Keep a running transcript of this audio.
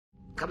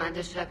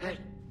Commander Shepard,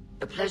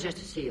 a pleasure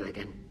to see you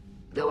again,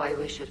 though I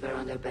wish it were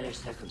under better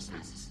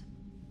circumstances.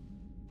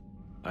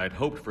 I had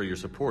hoped for your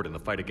support in the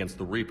fight against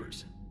the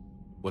Reapers.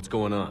 What's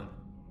going on?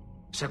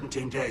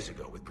 17 days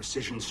ago, with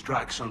precision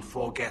strikes on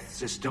 4 Geth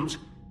systems,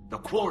 the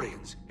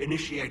Quarians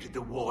initiated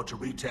the war to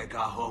retake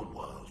our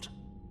homeworld.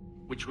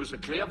 Which was a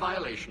clear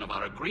violation of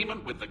our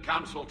agreement with the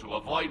Council to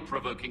avoid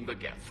provoking the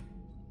Geth.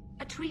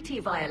 A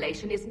treaty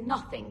violation is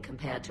nothing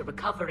compared to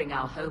recovering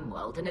our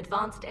homeworld and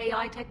advanced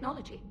AI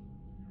technology.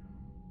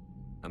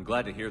 I'm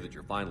glad to hear that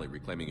you're finally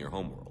reclaiming your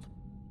homeworld.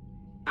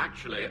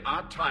 Actually,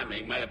 our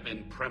timing may have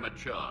been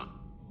premature.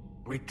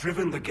 We'd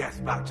driven the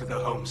Geth back to the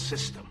home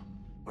system,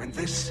 when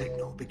this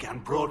signal began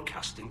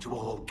broadcasting to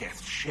all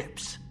Geth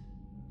ships.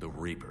 The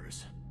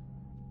Reapers.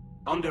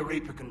 Under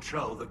Reaper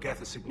control, the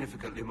Geth are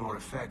significantly more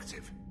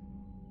effective.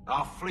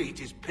 Our fleet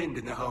is pinned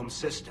in the home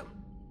system.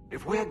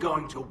 If we're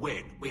going to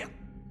win,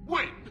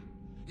 Win?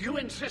 You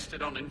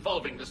insisted on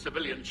involving the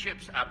civilian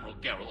ships, Admiral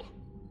Gerrel.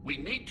 We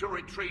need to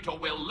retreat or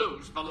we'll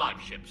lose the live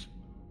ships.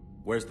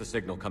 Where's the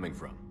signal coming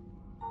from?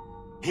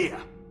 Here.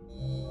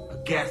 A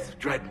Geth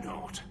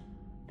dreadnought.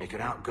 It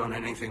can outgun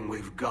anything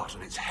we've got,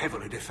 and it's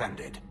heavily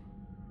defended.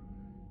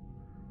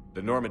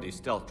 The Normandy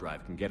stealth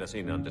drive can get us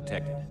in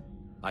undetected.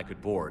 I could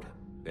board,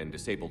 then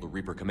disable the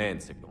Reaper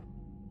command signal.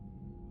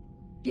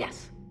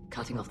 Yes,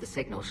 cutting off the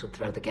signal should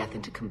throw the Geth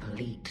into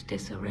complete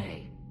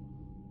disarray.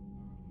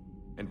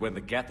 And when the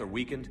Geth are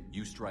weakened,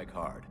 you strike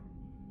hard.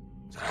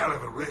 It's a hell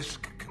of a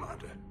risk,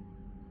 Commander.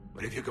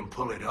 But if you can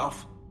pull it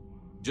off...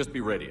 Just be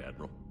ready,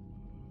 Admiral.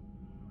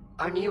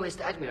 Our newest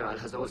Admiral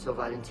has also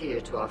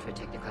volunteered to offer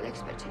technical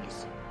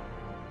expertise.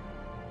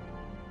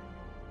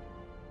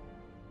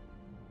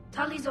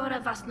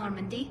 Talizora Vas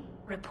Normandy,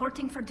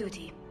 reporting for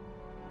duty.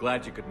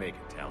 Glad you could make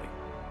it, Tally.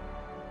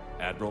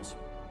 Admirals,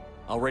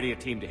 I'll ready a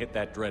team to hit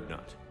that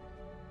dreadnought.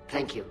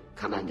 Thank you,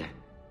 Commander.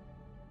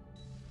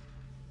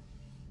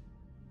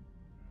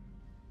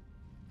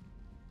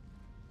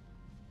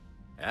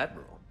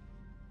 Admiral?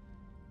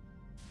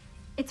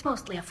 It's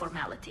mostly a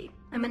formality.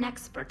 I'm an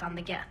expert on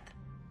the Geth.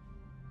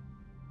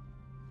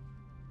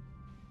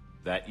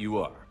 That you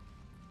are.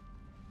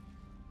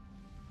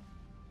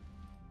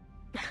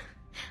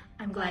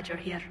 I'm glad you're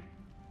here.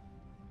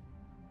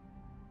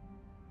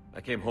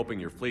 I came hoping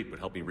your fleet would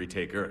help me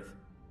retake Earth.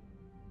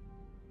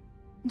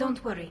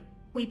 Don't worry.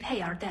 We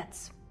pay our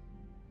debts.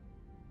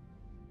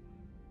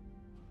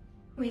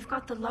 We've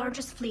got the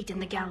largest fleet in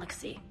the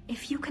galaxy.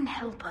 If you can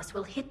help us,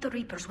 we'll hit the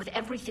Reapers with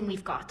everything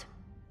we've got.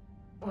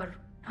 Or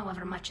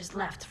however much is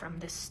left from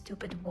this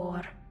stupid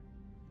war.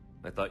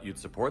 I thought you'd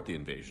support the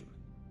invasion.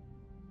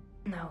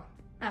 No.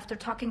 After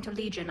talking to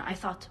Legion, I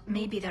thought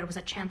maybe there was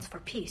a chance for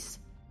peace.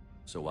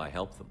 So why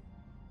help them?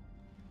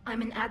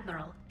 I'm an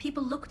admiral.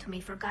 People look to me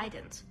for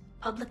guidance.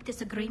 Public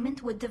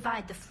disagreement would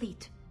divide the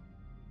fleet.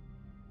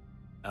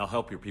 I'll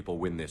help your people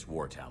win this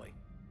war, Tally.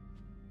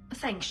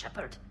 Thanks,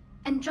 Shepard.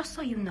 And just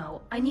so you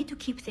know, I need to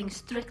keep things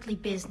strictly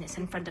business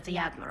in front of the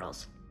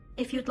admirals.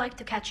 If you'd like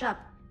to catch up,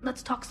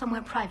 let's talk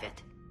somewhere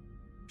private.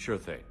 Sure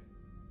thing.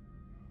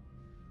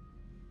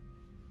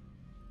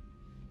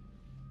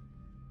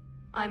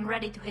 I'm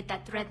ready to hit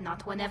that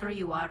dreadnought whenever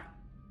you are.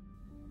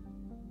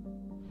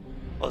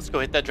 Let's go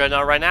hit that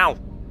dreadnought right now.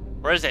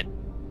 Where is it?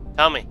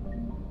 Tell me.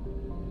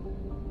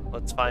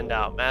 Let's find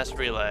out. Mass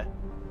relay.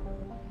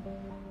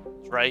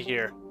 It's right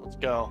here. Let's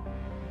go.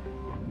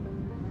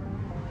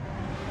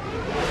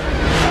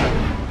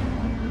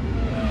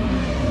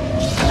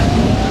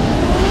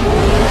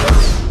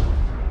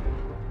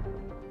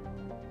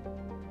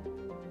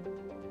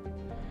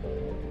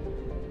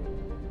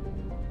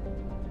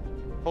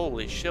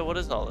 Holy shit, what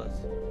is all this?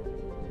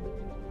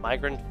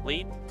 Migrant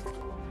fleet?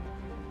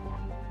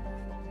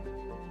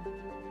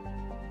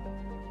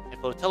 A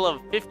flotilla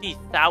of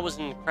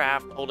 50,000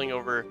 craft holding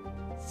over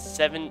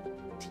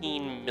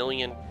 17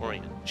 million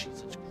Quarians.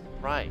 Jesus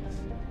Christ.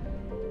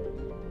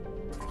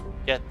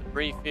 Get the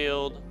debris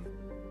field.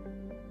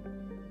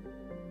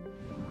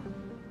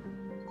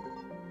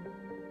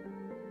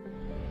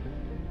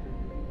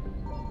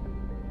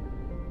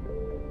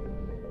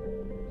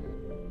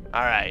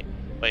 Alright.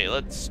 Wait,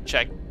 let's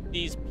check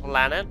these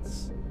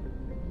planets.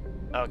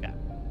 Okay,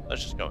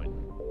 let's just go in.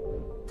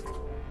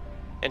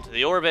 Into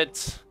the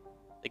orbit,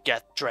 the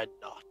Geth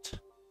Dreadnought.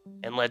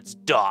 And let's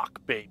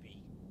dock,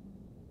 baby.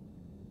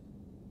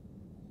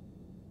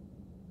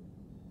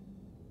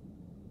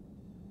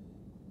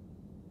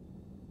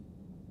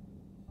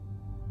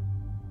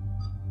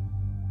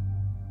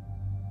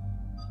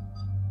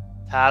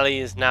 Tally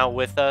is now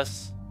with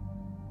us.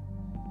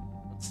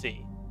 Let's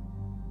see.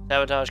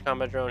 Sabotage,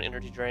 combat drone,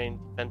 energy drain,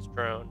 defense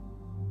drone,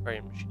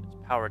 Aquarian machines,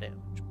 power damage,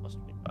 plus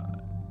 25.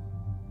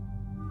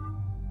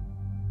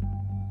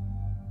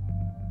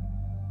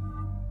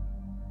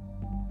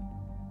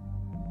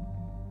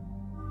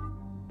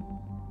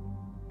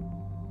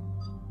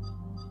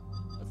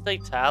 Let's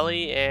take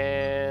Tally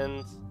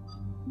and...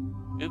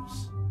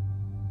 Oops.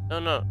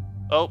 No.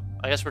 Oh,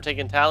 I guess we're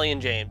taking Tally and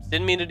James.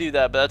 Didn't mean to do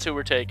that, but that's who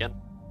we're taking.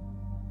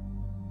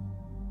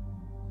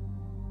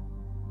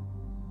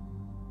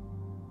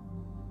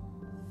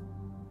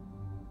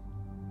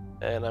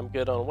 And I'm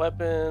good on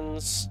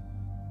weapons.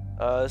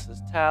 This is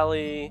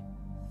Tally.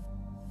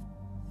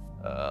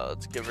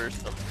 Let's give her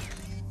some...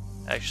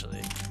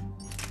 Actually,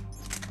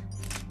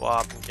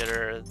 swap and get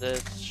her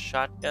this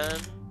shotgun.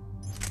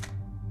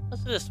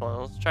 Let's do this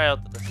one. Let's try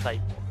out the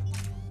Disciple.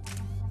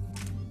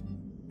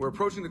 We're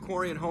approaching the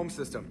quarry and home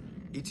system.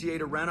 ETA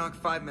to Rannoch,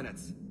 5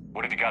 minutes.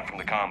 What have you got from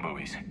the comm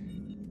buoys?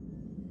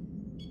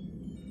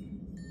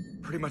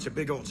 Pretty much a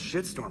big old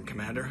shitstorm,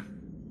 Commander.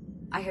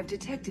 I have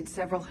detected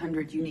several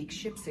hundred unique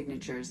ship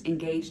signatures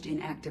engaged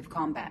in active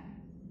combat.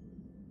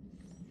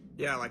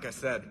 Yeah, like I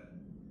said.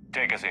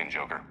 Take us in,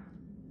 Joker.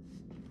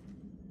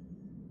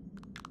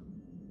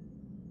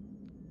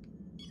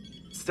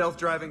 Stealth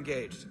drive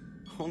engaged.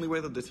 Only way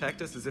they'll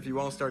detect us is if you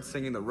all start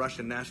singing the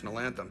Russian national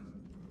anthem.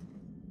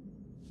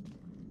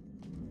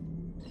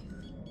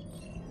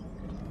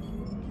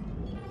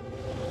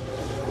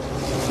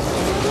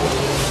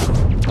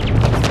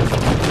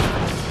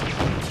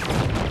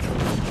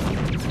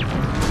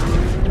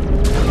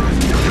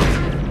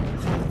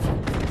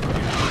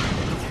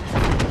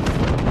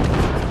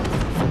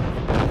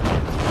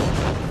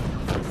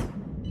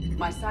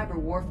 My cyber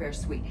warfare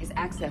suite has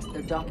accessed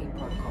their docking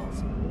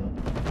protocols.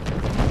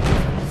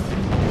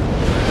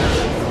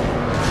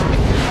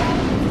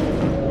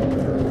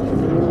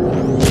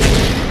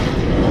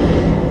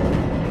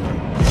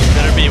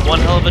 Better be one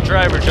hell of a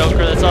driver, Joker.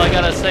 That's all I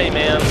gotta say,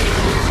 man.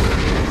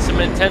 Some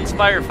intense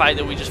firefight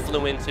that we just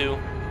flew into.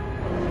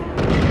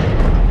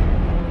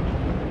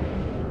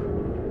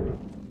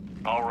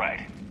 All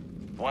right.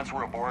 Once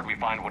we're aboard, we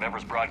find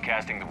whatever's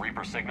broadcasting the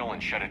Reaper signal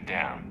and shut it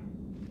down.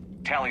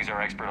 Tally's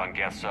our expert on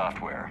Geth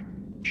software.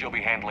 She'll be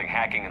handling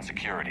hacking and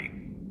security.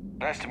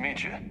 Nice to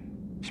meet you,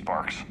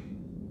 Sparks.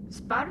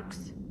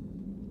 Sparks?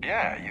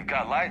 Yeah, you've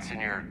got lights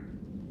in your...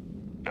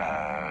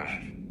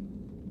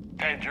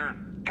 head. You're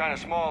kind of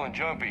small and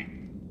jumpy.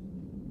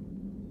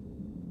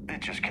 It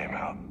just came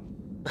out.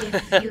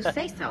 If you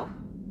say so.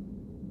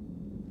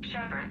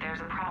 Shepard, there's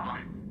a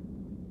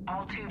problem.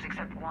 All tubes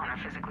except one are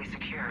physically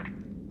secured.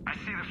 I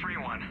see the free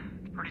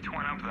one. Pretty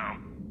torn up, though.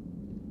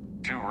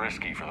 Too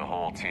risky for the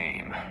whole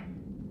team.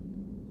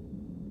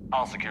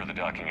 I'll secure the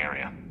docking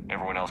area.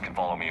 Everyone else can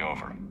follow me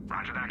over.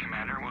 Roger that,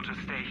 Commander. We'll just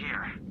stay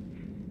here.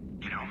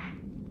 You know,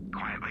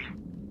 quietly.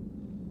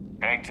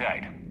 Hang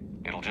tight.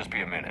 It'll just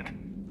be a minute.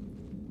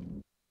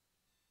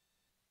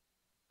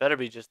 Better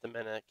be just a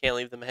minute. Can't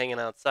leave them hanging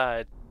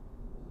outside.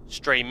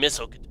 Stray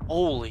missile.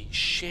 Holy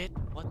shit.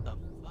 What the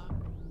fuck?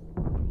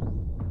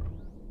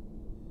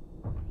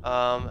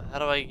 How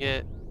do I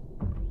get...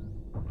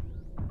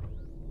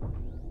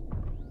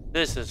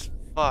 This is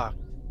fucked.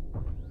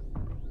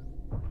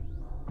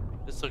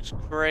 This looks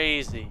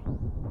crazy.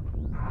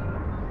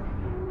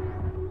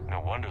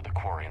 No wonder the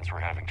Quarians were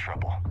having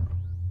trouble.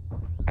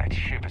 That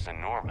ship is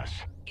enormous.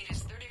 It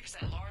is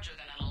 30% larger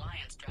than an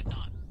Alliance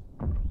dreadnought.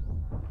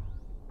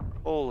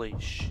 Holy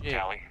shit.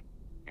 Tally,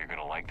 you're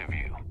gonna like the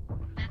view.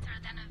 Better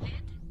than a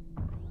vid?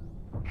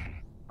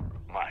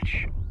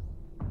 Much.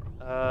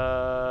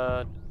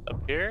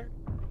 Up here?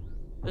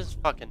 This is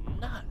fucking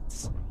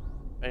nuts.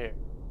 Right here.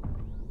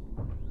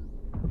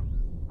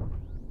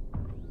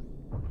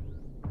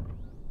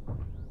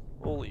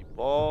 Holy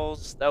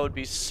balls. That would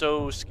be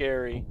so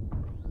scary.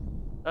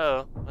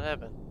 Oh, what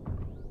happened?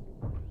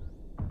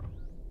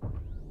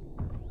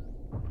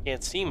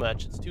 Can't see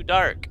much. It's too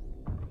dark.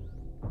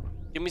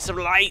 Give me some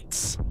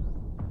lights.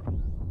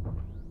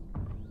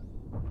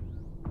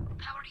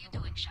 How are you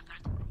doing,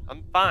 Shepard?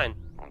 I'm fine.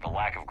 The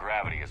lack of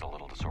gravity is a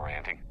little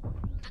disorienting.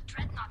 The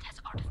dreadnought has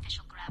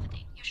artificial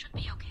gravity. You should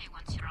be okay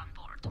once you're on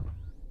board.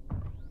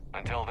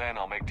 Until then,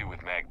 I'll make do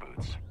with mag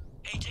boots.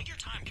 Hey, take your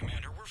time,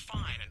 Commander. We're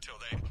fine until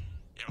they,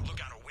 look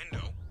out a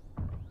window.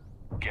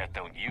 Geth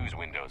don't use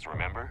windows,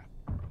 remember?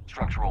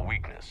 Structural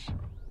weakness.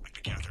 Like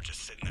the Geth are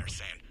just sitting there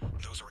saying,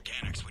 those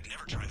organics would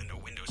never try the no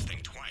windows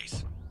thing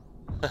twice.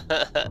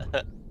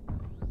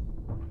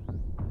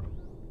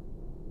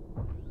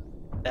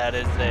 That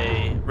is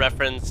a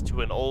reference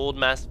to an old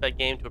Mass Effect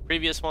game, to a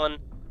previous one,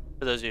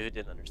 for those of you who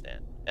didn't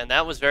understand. And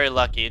that was very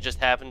lucky. It just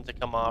happened to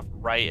come off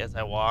right as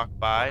I walked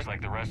by. Looks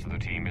like the rest of the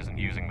team isn't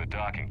using the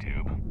docking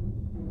tube.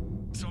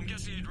 So I'm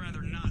guessing you'd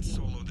rather not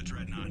solo the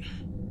Dreadnought.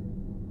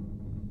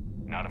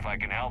 Not if I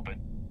can help it.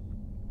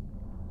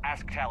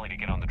 Ask Tally to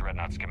get on the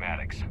Dreadnought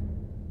schematics.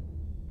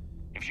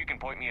 If she can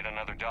point me at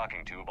another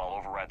docking tube, I'll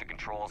override the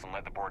controls and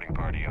let the boarding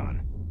party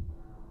on.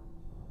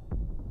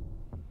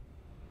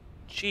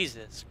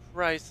 Jesus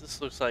Christ,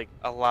 this looks like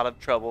a lot of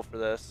trouble for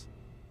this.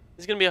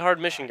 This is gonna be a hard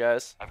mission,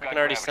 guys. I can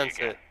already sense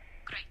it.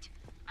 Great.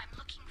 I'm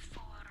looking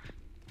for...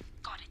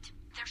 Got it.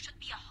 There should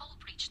be a hull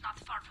breach not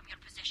far from your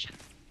position.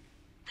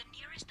 The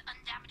nearest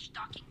undamaged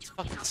docking tube is It's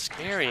fucking on the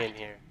scary other in side.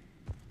 here.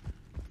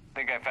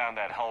 Think I found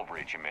that hull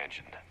breach you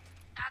mentioned.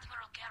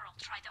 Admiral Geralt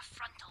tried a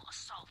frontal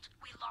assault.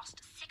 We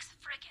lost 6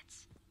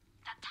 frigates.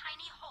 That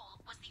tiny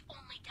hole was the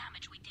only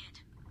damage we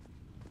did.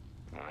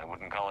 I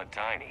wouldn't call it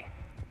tiny.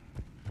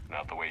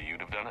 Not the way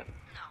you'd have done it?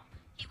 No,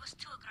 he was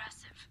too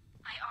aggressive.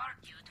 I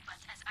argued, but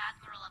as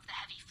Admiral of the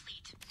Heavy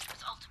Fleet, it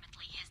was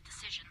ultimately his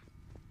decision.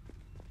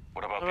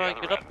 What about How the do I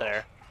other get up admirals?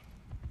 there?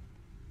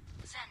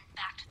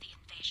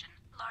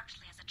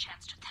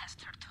 chance to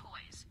test her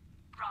toys.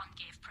 Ron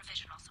gave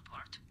provisional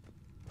support.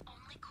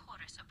 Only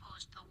Chorus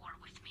opposed the war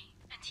with me,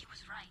 and he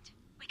was right.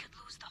 We could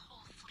lose the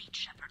whole fleet,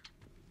 Shepard.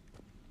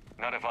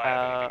 Not if I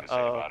have anything to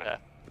say about it.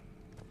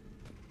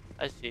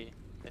 I see,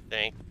 I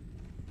think.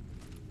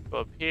 Go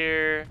up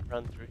here,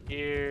 run through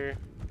here,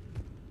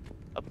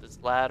 up this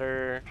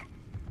ladder.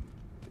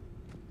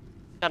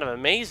 Kind of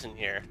amazing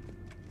here.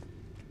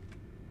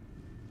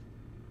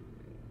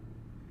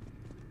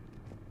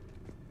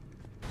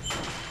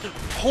 Dude,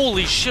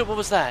 holy shit, what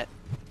was that?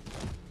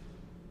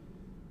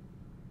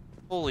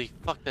 Holy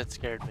fuck, that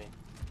scared me.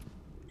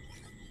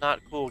 Not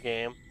cool,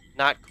 game.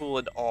 Not cool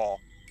at all.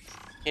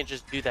 Can't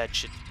just do that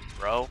shit to me,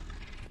 bro.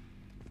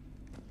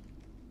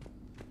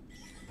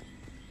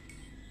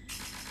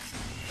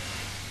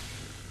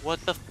 What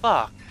the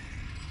fuck?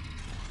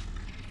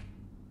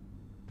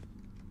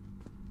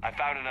 I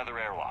found another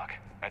airlock.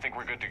 I think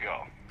we're good to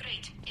go.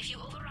 Great. If you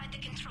override the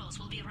controls,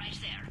 we'll be right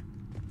there.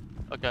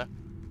 Okay.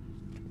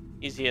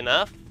 Easy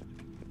enough.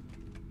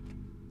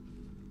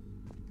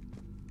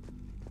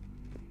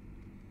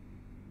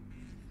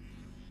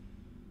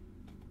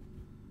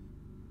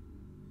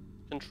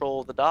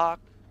 Control the dock.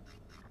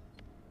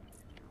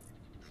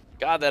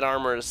 God, that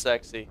armor is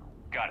sexy.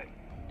 Got it.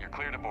 You're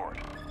clear to board.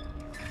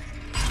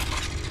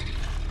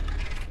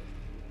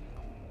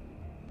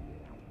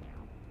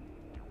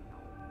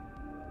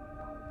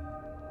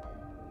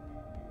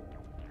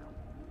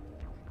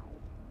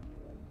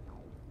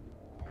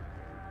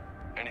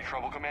 Any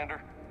trouble,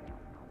 Commander?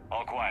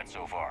 All quiet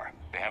so far.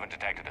 They haven't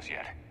detected us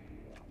yet.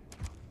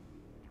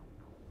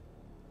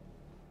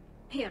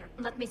 Here,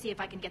 let me see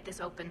if I can get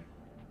this open.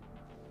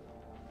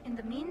 In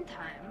the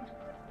meantime,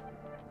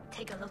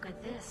 take a look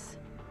at this.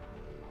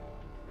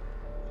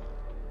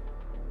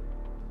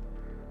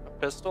 A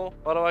pistol?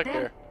 Why do I There,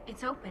 care?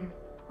 it's open.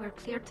 We're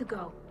clear to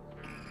go.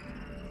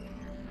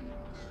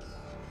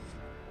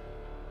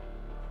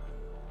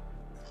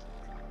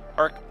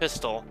 Arc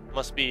pistol.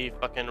 Must be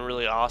fucking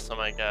really awesome,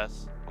 I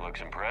guess. Looks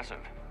impressive.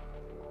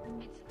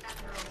 It's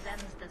Admiral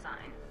Zen's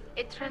design.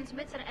 It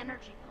transmits an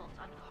energy pulse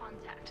on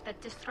contact that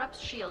disrupts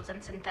shields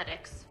and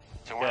synthetics.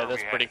 So where Yeah, are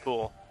that's we pretty headed?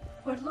 cool.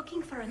 We're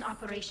looking for an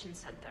operations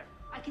center.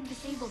 I can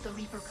disable the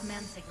Reaper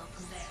command signal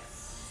from there.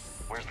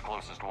 Where's the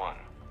closest one?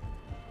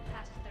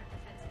 Past their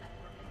defense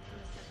network and through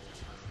a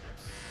sensor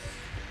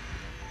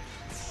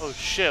cluster. Oh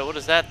shit, what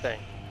is that thing?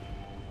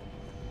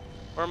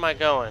 Where am I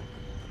going?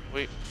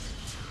 Wait.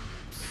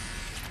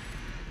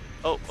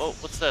 Oh,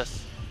 what's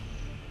this?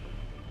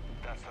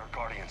 That's their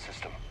Guardian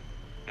system.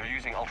 They're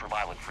using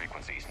ultraviolet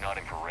frequencies, not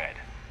infrared.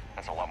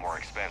 That's a lot more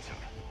expensive.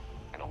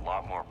 And a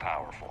lot more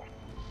powerful.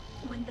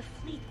 When the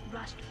fleet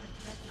rushed for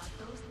Dreadnought,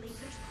 those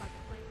lasers caught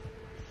fire.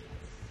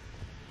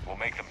 We'll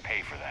make them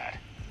pay for that.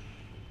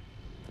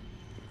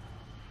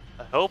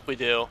 I hope we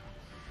do.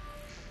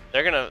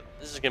 They're gonna...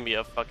 This is gonna be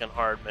a fucking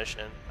hard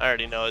mission. I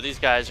already know. These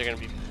guys are gonna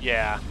be...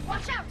 Yeah.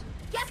 Watch out!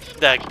 Get in!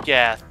 That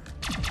Gath.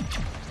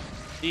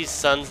 These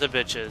sons of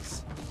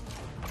bitches.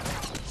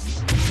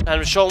 Time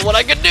to show them what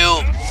I can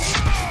do!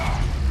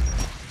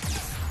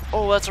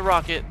 Oh, that's a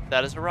rocket.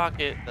 That is a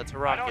rocket. That's a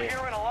I don't rocket.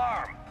 hear an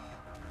alarm.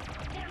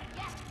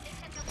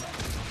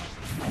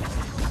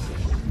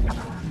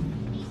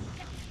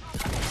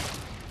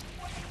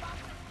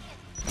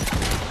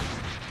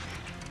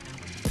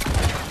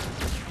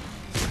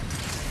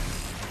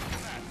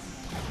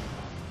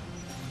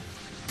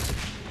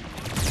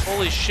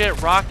 Holy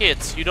shit,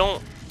 rockets! You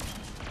don't...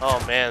 Oh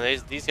man,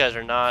 these guys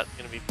are not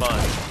gonna be fun.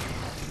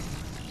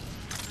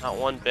 Not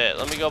one bit.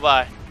 Let me go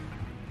by.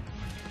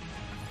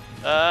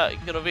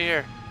 Get over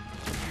here.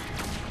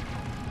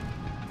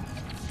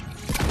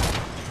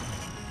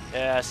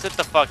 Yeah, sit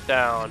the fuck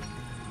down.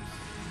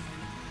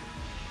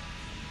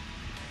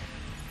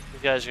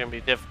 These guys are gonna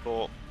be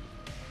difficult.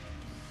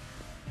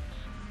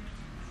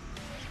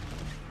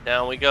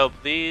 Down we go,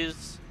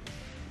 please.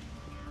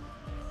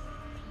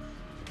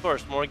 Of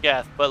course, more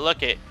Gath, but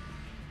look it.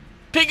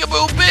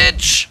 Peekaboo,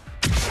 bitch!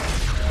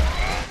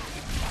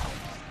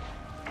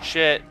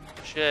 Shit,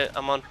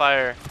 I'm on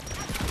fire.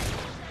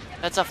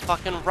 That's a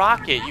fucking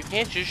rocket. You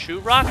can't just shoot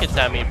rockets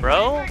at me,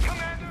 bro.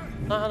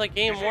 That's not how the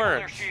game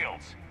works.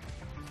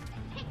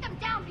 Take them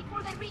down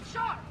before they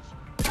recharge.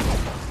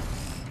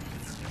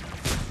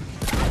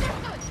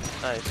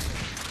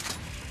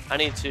 Nice. I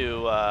need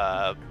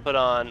to put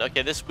on...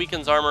 Okay, this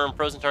weakens armor and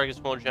frozen targets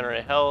won't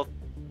generate health.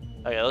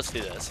 Okay, let's do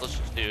this. Let's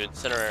just do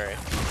incinerary.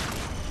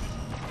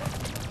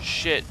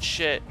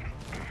 Shit.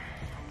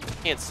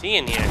 Can't see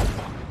in here.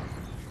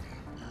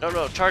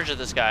 No, charge at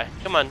this guy.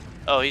 Come on.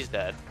 Oh, he's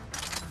dead.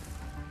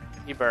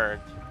 He burned.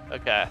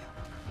 Okay.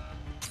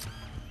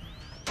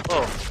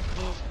 Whoa.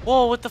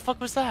 Whoa, what the fuck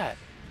was that?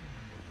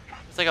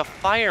 It's like a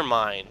fire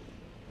mine.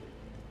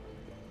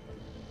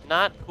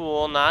 Not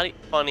cool, not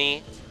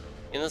funny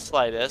in the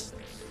slightest.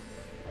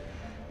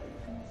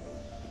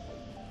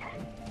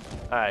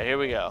 Alright, here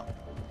we go.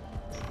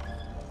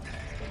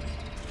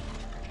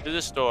 Through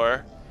this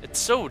door. It's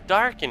so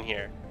dark in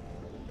here.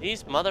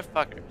 These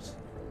motherfuckers.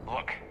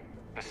 Look,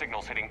 the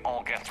signal's hitting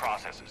all Geth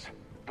processes.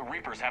 The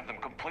Reapers have them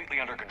completely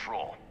under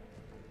control.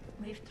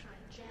 We've tried.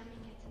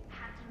 jamming it,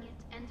 hacking it,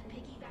 and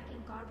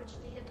piggybacking garbage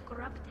data to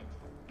corrupt it.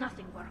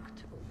 Nothing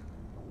worked.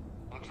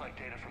 Looks like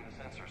data from the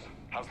sensors.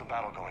 How's the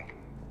battle going?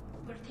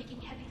 We're taking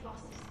heavy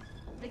losses.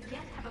 The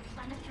Geth have a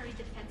planetary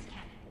defense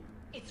cannon.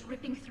 It's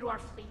ripping through our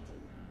fleet.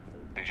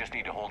 They just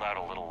need to hold out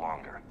a little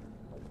longer.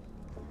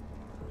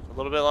 A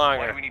little bit Why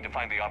do longer. we need to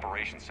find the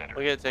operations center?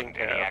 We'll get it taken Wouldn't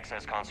care any of.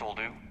 access console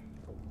do?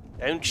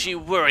 Don't you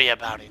worry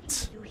about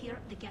it. You hear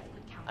the Geth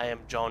could count. I am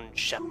John Too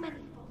Shepard. many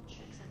fault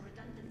checks and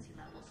redundancy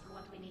levels for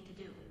what we need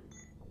to do.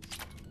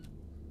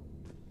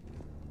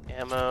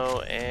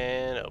 Ammo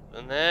and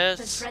open The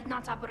this.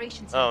 Dreadnought's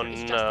operations Oh center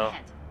is just no.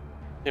 ahead.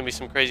 Gonna be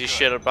some crazy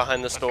shit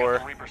behind this Let's door.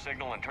 get the Reaper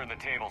signal and turn the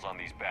tables on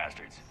these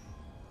bastards.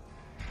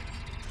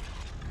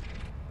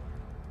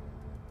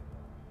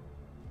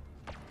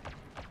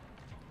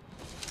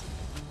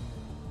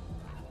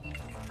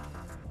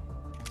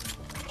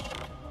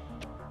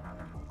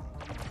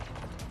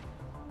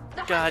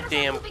 The Goddamn hunters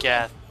are moving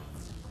Geth.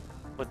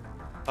 With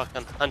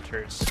fucking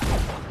hunters.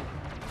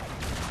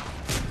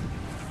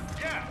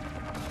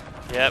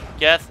 Yep,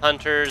 Geth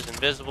hunters,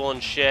 invisible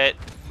and shit.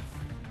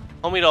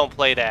 Homie, don't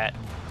play that.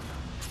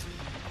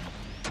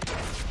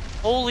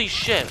 Holy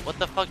shit, what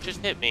the fuck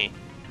just hit me?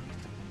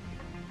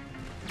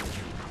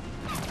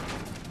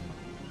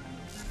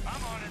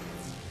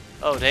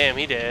 Oh damn,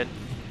 he did.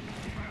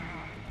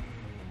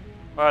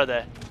 Where are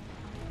they?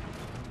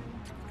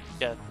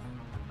 Yeah.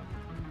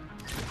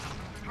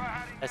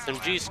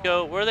 SMG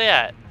scope, where are they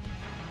at?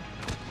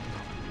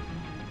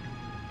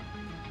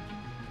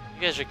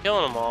 You guys are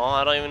killing them all,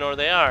 I don't even know where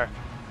they are.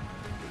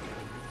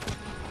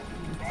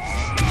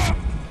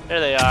 There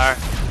they are.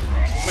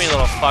 Come here,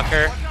 little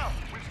fucker.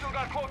 We've still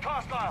got close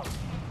hostiles.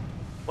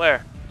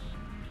 Where?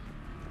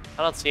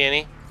 I don't see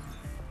any.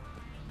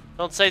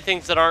 Don't say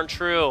things that aren't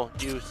true,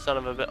 you son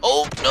of a bitch.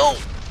 Oh, no!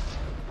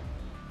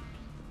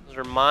 Those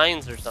are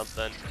mines or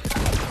something.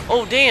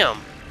 Oh, damn!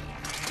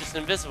 Just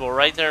invisible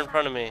right there in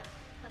front of me.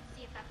 Let's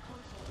see if that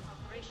console is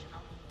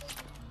operational.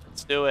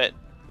 Let's do it.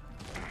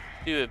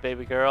 Do it,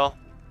 baby girl.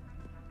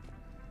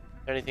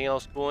 Is there anything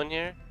else cool in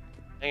here?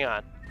 Hang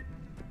on.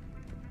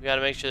 We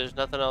gotta make sure there's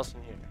nothing else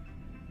in here.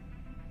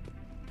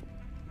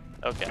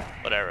 Okay,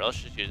 whatever.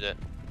 Let's just use it.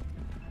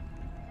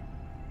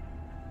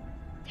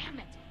 Damn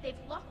it! They've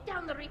locked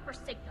down the Reaper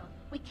signal.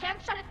 We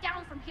can't shut it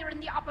down from here in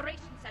the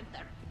operations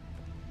center.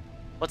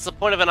 What's the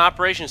point of an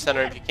operation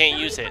center if you can't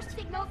use the it? Reaper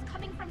signal's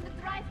coming from the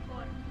drive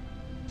core.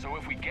 So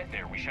if we get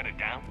there, we shut it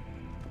down?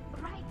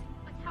 Right,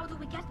 but how do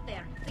we get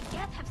there? The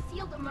Geth have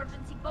sealed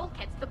emergency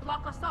bulkheads to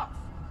block us off.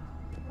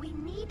 We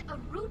need a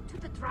route to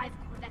the drive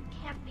core that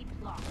can't be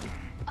blocked.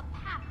 A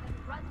path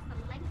that runs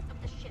the length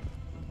of the ship.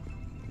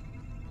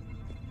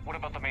 What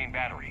about the main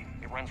battery?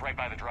 It runs right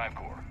by the drive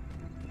core.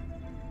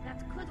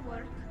 That could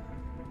work.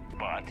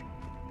 But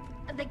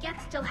The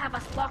Geth still have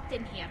us locked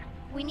in here.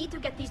 We need to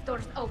get these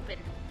doors open.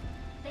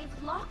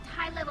 They've locked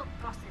high-level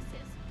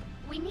processes.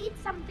 We need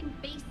something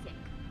basic.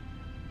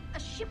 A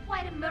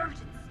ship-wide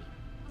emergency.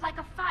 Like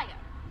a fire.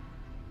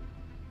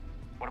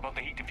 what about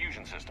the heat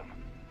diffusion system?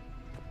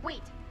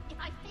 Wait, if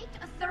I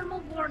faked a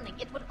thermal warning,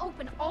 it would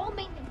open all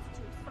maintenance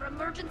tubes for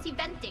emergency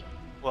venting.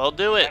 Well,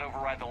 do it. That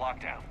override the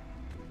lockdown.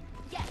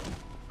 Yes.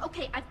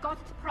 Okay, I've got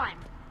it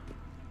primed.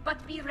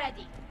 But be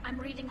ready. I'm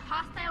reading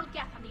hostile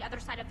Geth on the other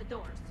side of the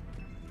doors.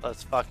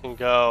 Let's fucking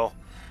go.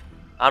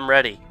 I'm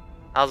ready.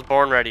 I was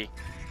born ready.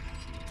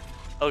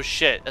 Oh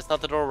shit, that's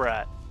not the door we're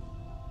at.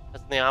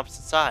 That's on the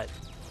opposite side.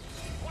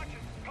 Watch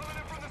it. Coming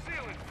in from the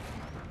ceiling.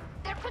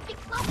 There could be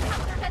close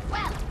counters as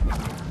well.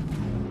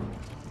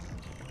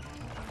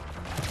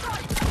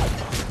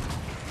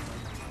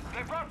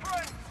 They brought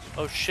friends.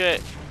 Oh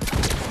shit.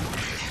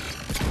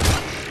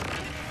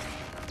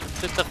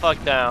 Sit the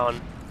fuck down.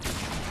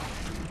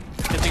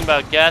 Good thing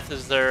about Geth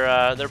is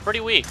they're pretty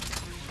weak.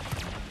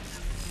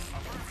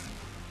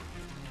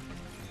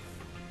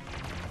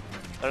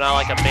 They're not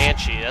like a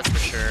banshee, that's for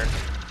sure.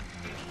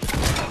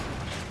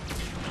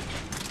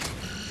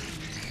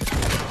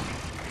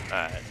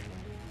 Alright.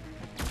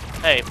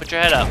 Hey, put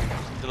your head up,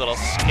 you little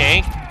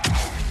skank.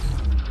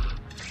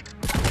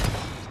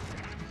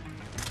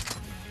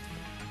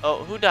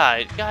 Oh, who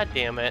died? God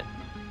damn it.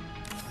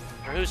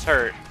 Or who's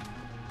hurt?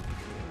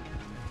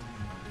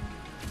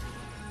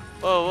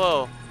 Whoa,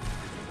 whoa.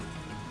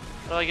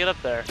 How do I get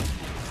up there?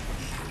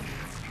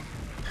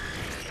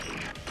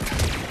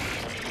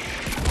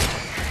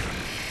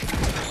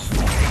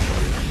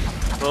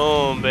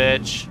 Boom,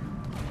 bitch.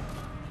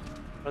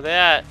 Where they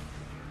at?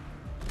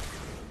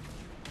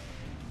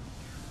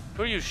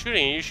 Who are you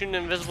shooting? Are you shooting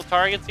invisible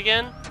targets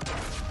again?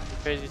 You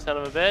crazy son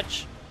of a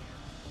bitch.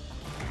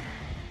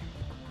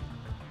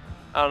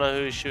 I don't know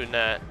who he's shooting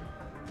at.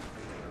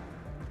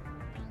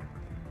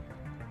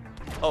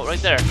 Oh, right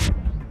there.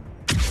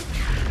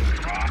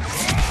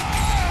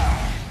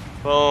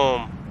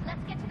 Boom. Let's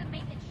get to the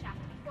maintenance shaft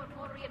before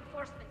more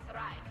reinforcements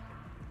arrive.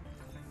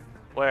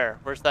 Where?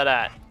 Where's that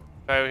at?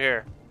 Right over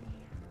here.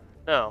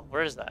 No,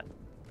 where is that?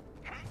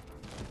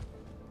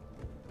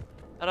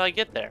 How do I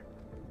get there?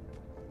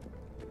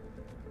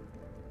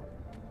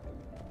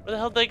 Where the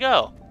hell did they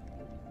go?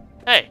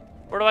 Hey,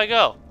 where do I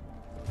go?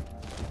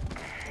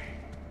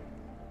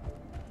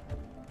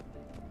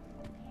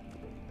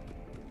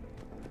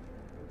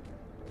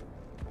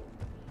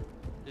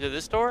 Is it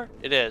this door?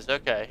 It is.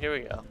 Okay, here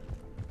we go.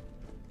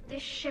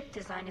 This ship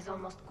design is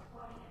almost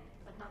quiet,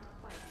 but not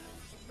quite.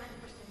 It's meant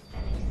for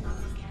synthetics, not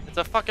mechanics. It's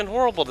a fucking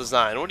horrible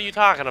design. What are you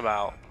talking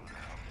about?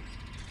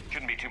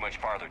 Shouldn't be too much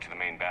farther to the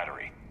main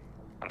battery.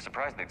 I'm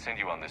surprised they'd send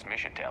you on this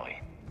mission, Tally.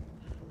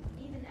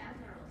 Even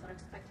admirals are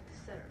expected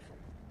to serve.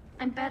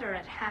 I'm better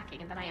at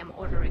hacking than I am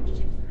ordering ships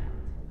around.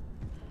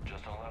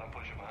 Just don't let him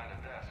put you behind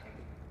a desk.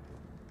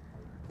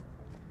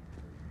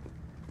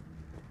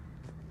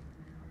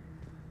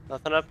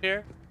 Nothing up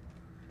here?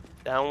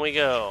 Down we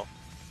go.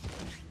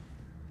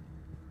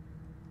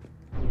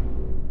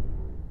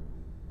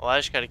 Well, I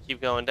just gotta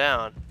keep going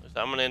down.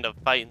 I'm gonna end up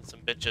fighting some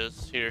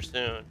bitches here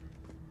soon.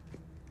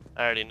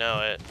 I already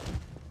know it.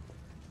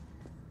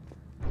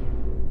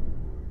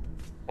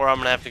 Or I'm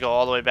gonna have to go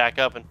all the way back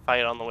up and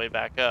fight on the way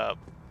back up.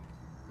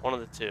 One of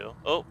the two.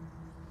 Oh.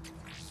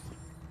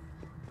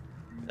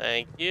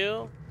 Thank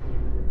you.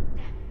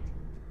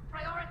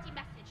 Priority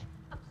message.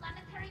 A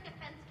planetary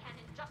defense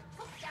cannon just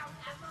took down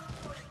Admiral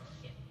Thornton's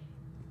ship.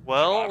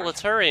 Well,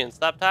 let's hurry and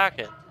stop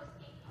talking.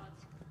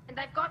 And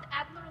I've got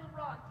Admiral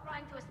Ron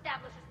trying to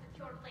establish a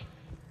secure link.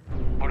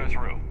 Put her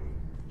through.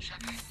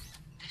 Shepard,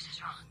 this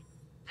is Ron.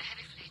 The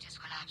heavy fleet is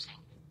collapsing.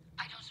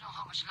 I don't know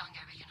how much longer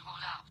we can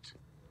hold out.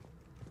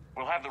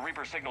 We'll have the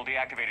Reaper signal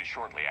deactivated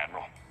shortly,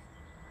 Admiral.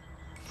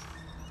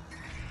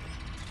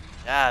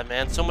 God,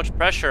 man, so much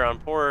pressure on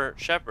poor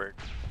Shepard.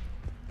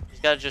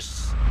 He's gotta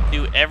just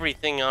do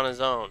everything on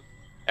his own.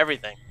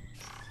 Everything.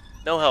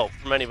 No help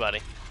from anybody.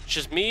 It's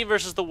just me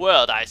versus the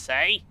world, I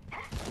say.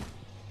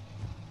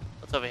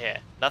 What's over here?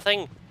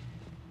 Nothing?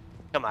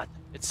 Come on.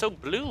 It's so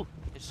blue.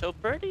 It's so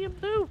pretty and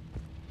blue.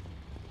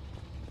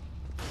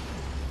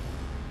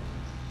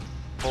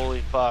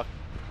 Holy fuck.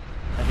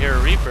 I hear a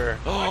Reaper.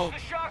 Oh,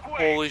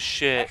 holy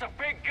shit. That's a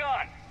big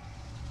gun.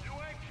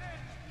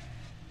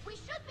 We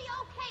should be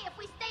okay if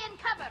we stay in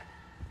cover.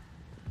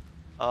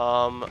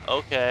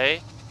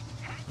 Okay.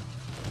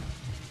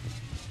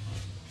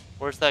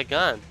 Where's that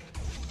gun?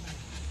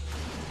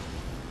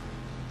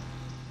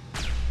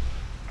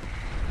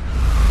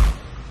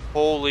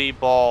 Holy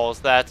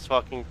balls, that's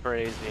fucking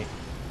crazy.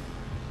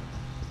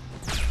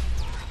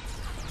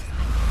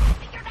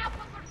 Figured out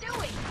what we're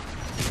doing.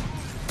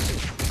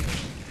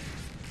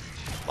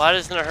 Why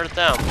doesn't it hurt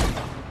them?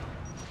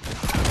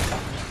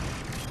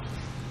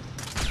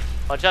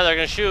 Watch out, they're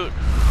gonna shoot.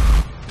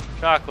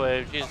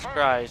 Shockwave, Jesus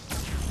Christ.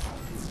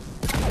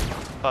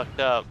 Fucked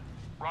up.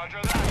 Roger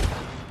that.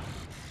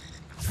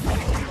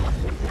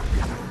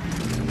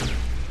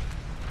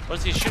 What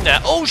is he shooting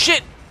at? Oh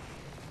shit!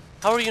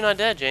 How are you not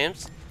dead,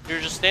 James? You're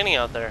just standing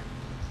out there.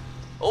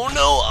 Oh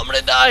no, I'm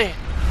gonna die!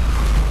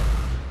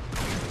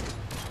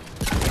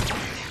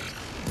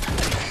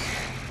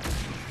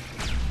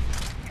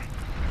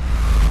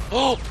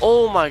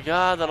 Oh my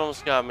god, that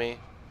almost got me.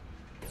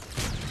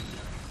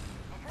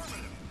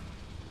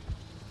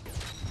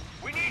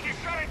 We need to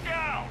shut it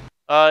down.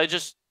 It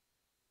just...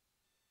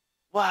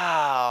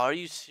 Wow, are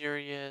you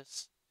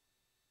serious?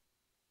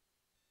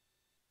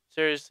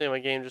 Seriously, my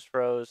game just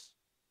froze.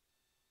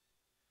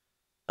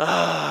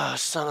 Ah,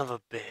 son of a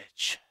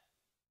bitch.